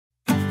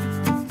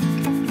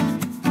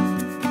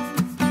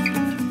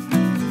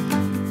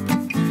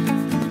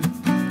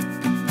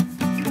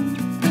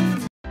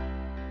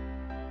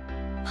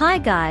Hi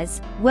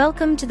guys,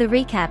 welcome to the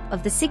recap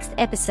of the 6th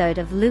episode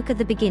of L.U.C.A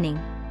The Beginning.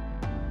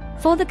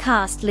 For the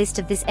cast list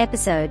of this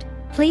episode,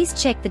 please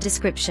check the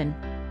description.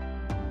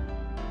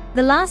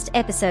 The last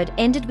episode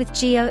ended with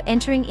Jeo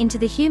entering into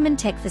the human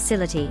tech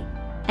facility,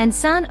 and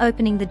San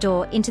opening the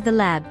door into the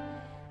lab,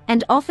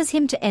 and offers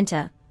him to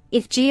enter,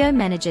 if Jeo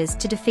manages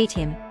to defeat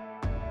him.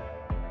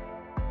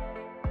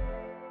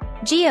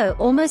 Jeo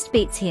almost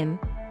beats him,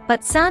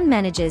 but San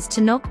manages to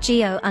knock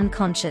Jeo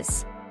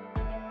unconscious.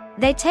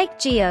 They take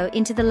Jeo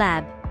into the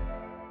lab.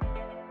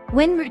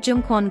 When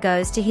Jong-hwan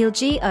goes to heal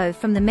Jeo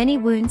from the many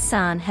wounds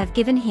San have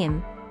given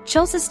him,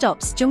 Chul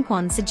stops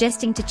Jong-hwan,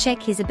 suggesting to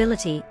check his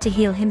ability to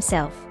heal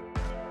himself.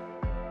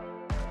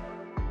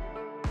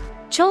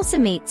 Chul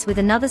meets with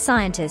another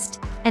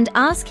scientist and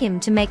asks him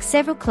to make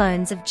several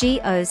clones of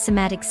Jeo's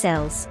somatic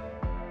cells.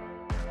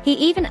 He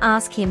even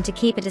asks him to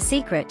keep it a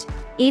secret,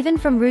 even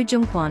from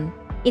Jong-hwan,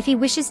 if he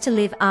wishes to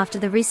live after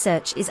the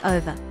research is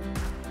over.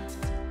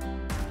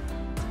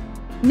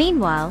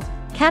 Meanwhile,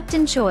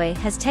 Captain Choi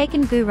has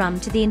taken Gu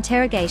Reum to the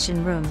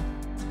interrogation room.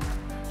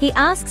 He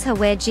asks her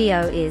where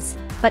Jeo is,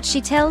 but she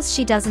tells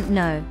she doesn't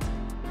know.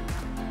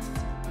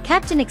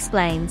 Captain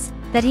explains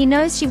that he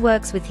knows she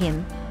works with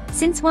him,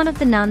 since one of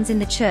the nuns in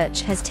the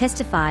church has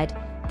testified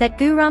that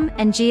Gu Reum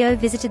and Jeo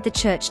visited the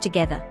church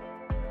together.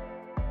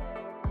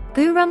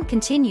 Gu Reum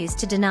continues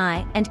to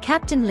deny, and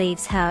Captain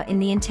leaves her in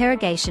the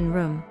interrogation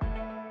room.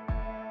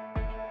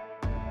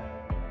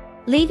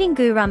 Leaving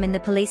Gu Reum in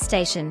the police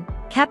station,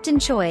 Captain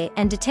Choi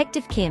and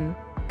Detective Kim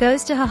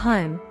goes to her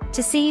home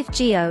to see if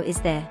Jeo is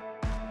there.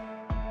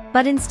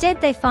 But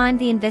instead they find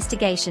the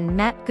investigation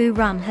map Gu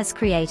Reum has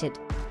created.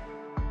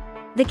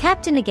 The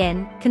captain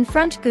again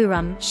confronts Gu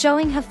Reum,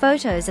 showing her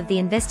photos of the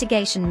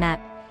investigation map,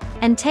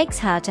 and takes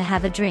her to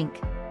have a drink.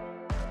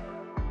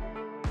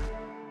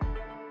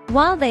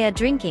 While they are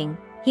drinking,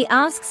 he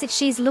asks if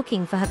she's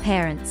looking for her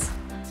parents.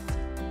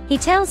 He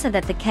tells her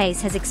that the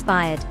case has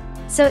expired,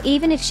 so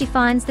even if she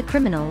finds the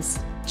criminals,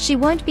 she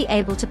won't be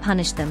able to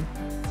punish them.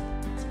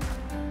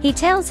 He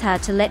tells her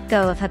to let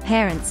go of her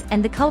parents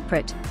and the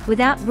culprit,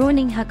 without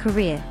ruining her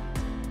career.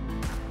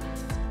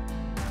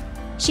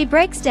 She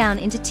breaks down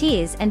into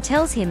tears and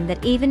tells him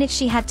that even if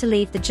she had to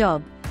leave the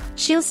job,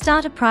 she'll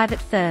start a private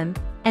firm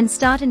and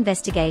start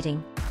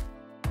investigating.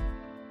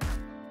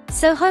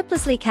 So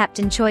hopelessly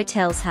Captain Choi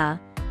tells her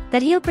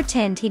that he'll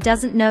pretend he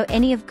doesn't know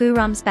any of Gu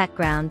Reum's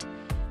background,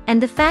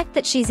 and the fact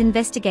that she's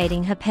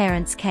investigating her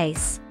parents'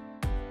 case.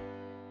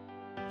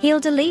 He'll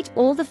delete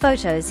all the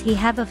photos he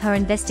have of her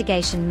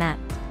investigation map.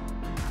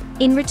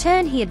 In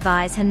return he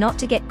advises her not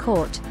to get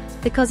caught,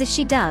 because if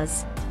she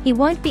does, he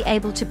won't be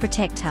able to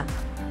protect her.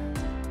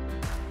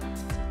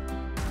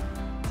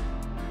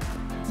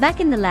 Back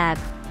in the lab,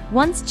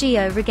 once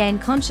Jeo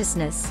regained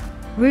consciousness,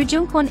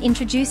 Jong-hwan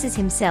introduces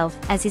himself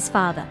as his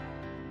father.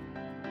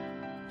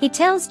 He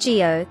tells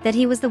Jeo that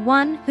he was the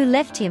one who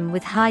left him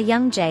with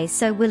Hae-young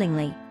so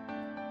willingly.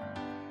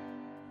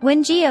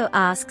 When Jeo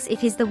asks if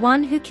he's the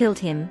one who killed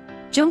him,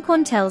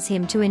 Jong-hwan tells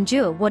him to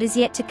endure what is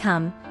yet to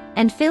come,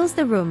 and fills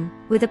the room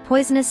with a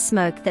poisonous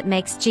smoke that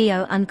makes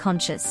Jeo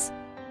unconscious.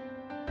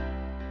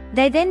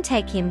 They then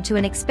take him to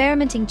an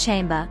experimenting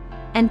chamber,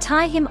 and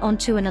tie him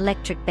onto an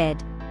electric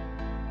bed.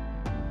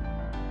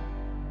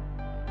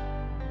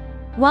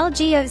 While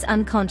Jeo's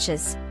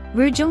unconscious,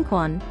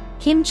 Jong-hwan,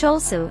 Kim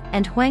Chol-soo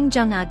and Hwang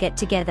get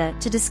together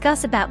to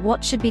discuss about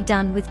what should be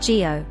done with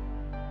Jeo.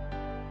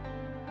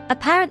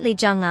 Apparently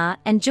Jong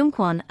and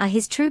Jong-hwan are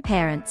his true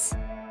parents.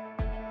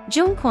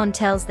 Jong-hwan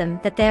tells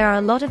them that there are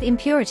a lot of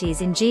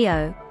impurities in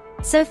Jeo,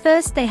 so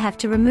first they have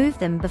to remove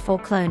them before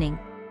cloning.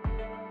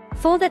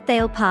 For that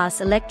they'll pass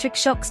electric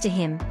shocks to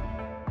him.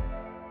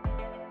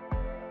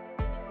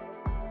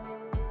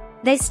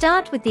 They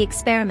start with the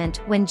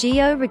experiment when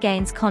Jeo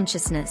regains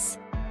consciousness.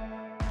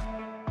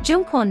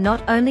 Jong-hwan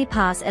not only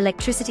pass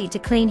electricity to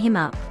clean him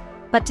up,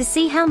 but to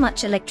see how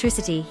much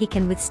electricity he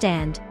can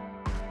withstand.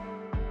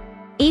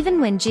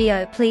 Even when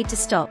Jeo pleads to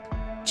stop,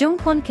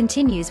 Jong-hwan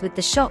continues with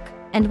the shock,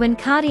 and when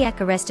cardiac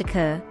arrest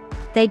occurs,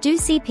 they do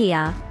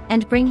CPR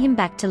and bring him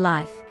back to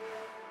life.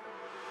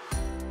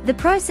 The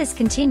process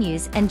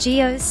continues and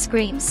Jeo's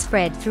screams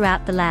spread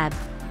throughout the lab.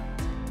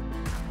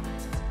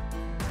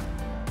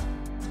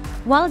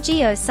 While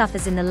Jeo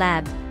suffers in the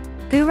lab,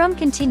 Gu Reum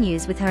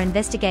continues with her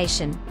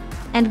investigation,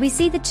 and we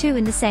see the two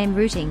in the same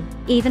routine,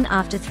 even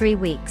after 3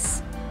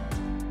 weeks.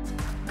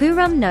 Gu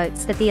Reum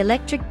notes that the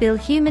electric bill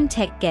human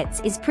tech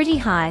gets is pretty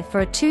high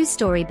for a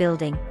 2-story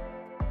building.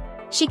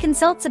 She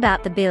consults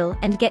about the bill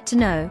and get to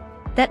know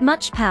that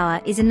much power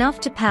is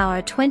enough to power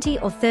a 20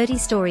 or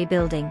 30-story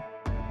building.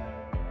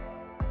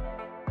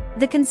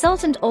 The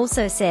consultant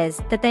also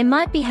says that they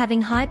might be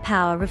having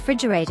high-power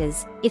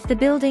refrigerators if the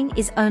building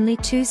is only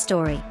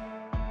 2-story.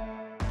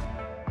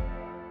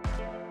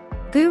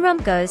 Gu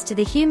Reum goes to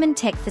the human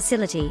tech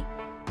facility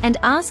and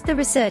asks the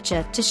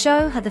researcher to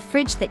show her the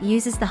fridge that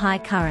uses the high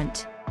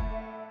current.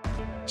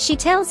 She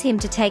tells him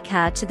to take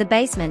her to the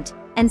basement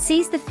and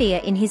sees the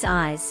fear in his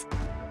eyes.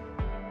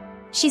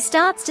 She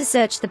starts to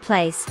search the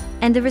place,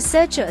 and the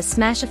researcher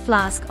smashes a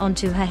flask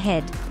onto her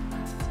head.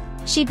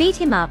 She beat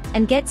him up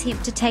and gets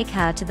Hyuk to take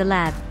her to the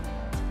lab.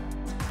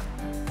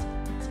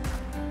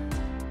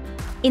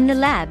 In the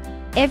lab,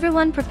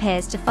 everyone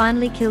prepares to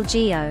finally kill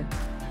Jeo.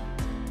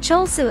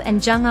 Chol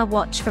and Jung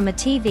watch from a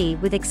TV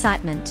with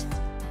excitement.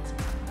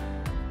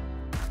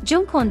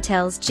 Jong-hwan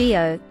tells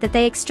Jeo that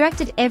they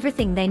extracted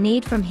everything they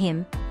need from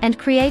him and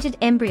created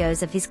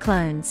embryos of his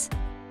clones.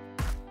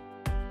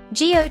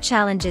 Jeo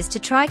challenges to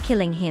try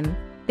killing him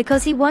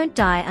because he won't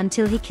die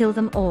until he kills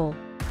them all.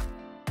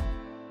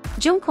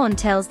 Jong-hwan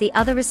tells the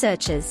other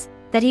researchers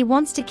that he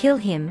wants to kill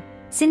him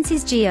since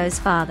he's Jeo's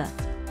father.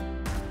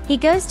 He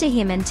goes to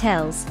him and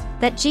tells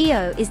that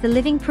Jeo is the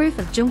living proof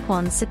of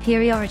Jong-hwan's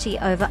superiority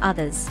over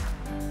others.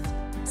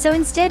 So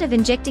instead of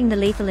injecting the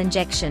lethal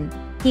injection,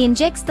 he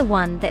injects the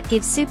one that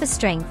gives super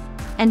strength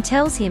and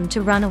tells him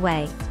to run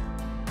away.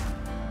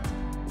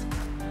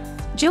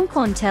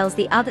 Jong-hwan tells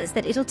the others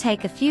that it'll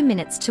take a few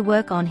minutes to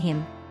work on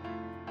him.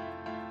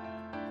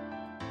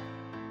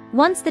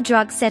 Once the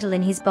drugs settle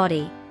in his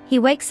body, he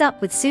wakes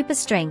up with super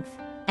strength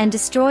and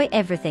destroy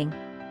everything.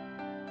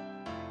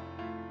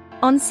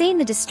 On seeing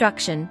the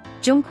destruction,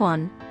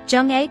 Jong-hwan,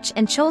 Jung-H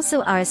and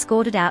Chol are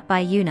escorted out by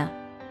Yoo Na.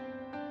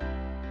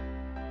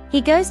 He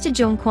goes to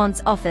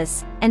Jong-hwan's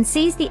office and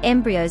sees the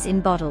embryos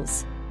in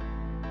bottles.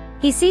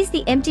 He sees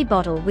the empty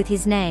bottle with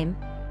his name,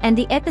 and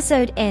the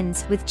episode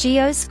ends with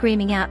Jeo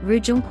screaming out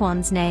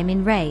Jong-hwan's name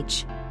in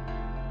rage.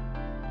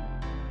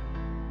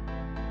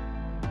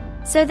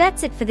 So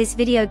that's it for this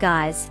video,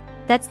 guys.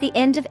 That's the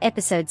end of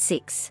episode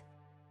 6.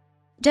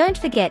 Don't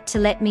forget to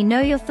let me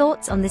know your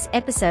thoughts on this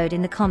episode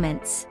in the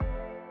comments.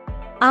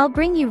 I'll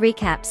bring you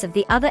recaps of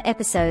the other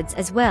episodes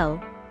as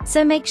well,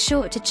 so make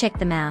sure to check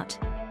them out.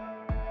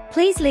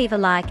 Please leave a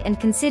like and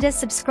consider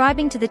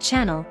subscribing to the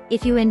channel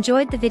if you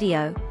enjoyed the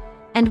video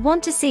and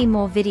want to see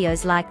more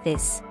videos like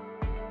this.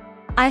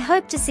 I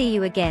hope to see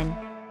you again.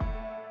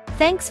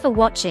 Thanks for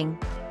watching.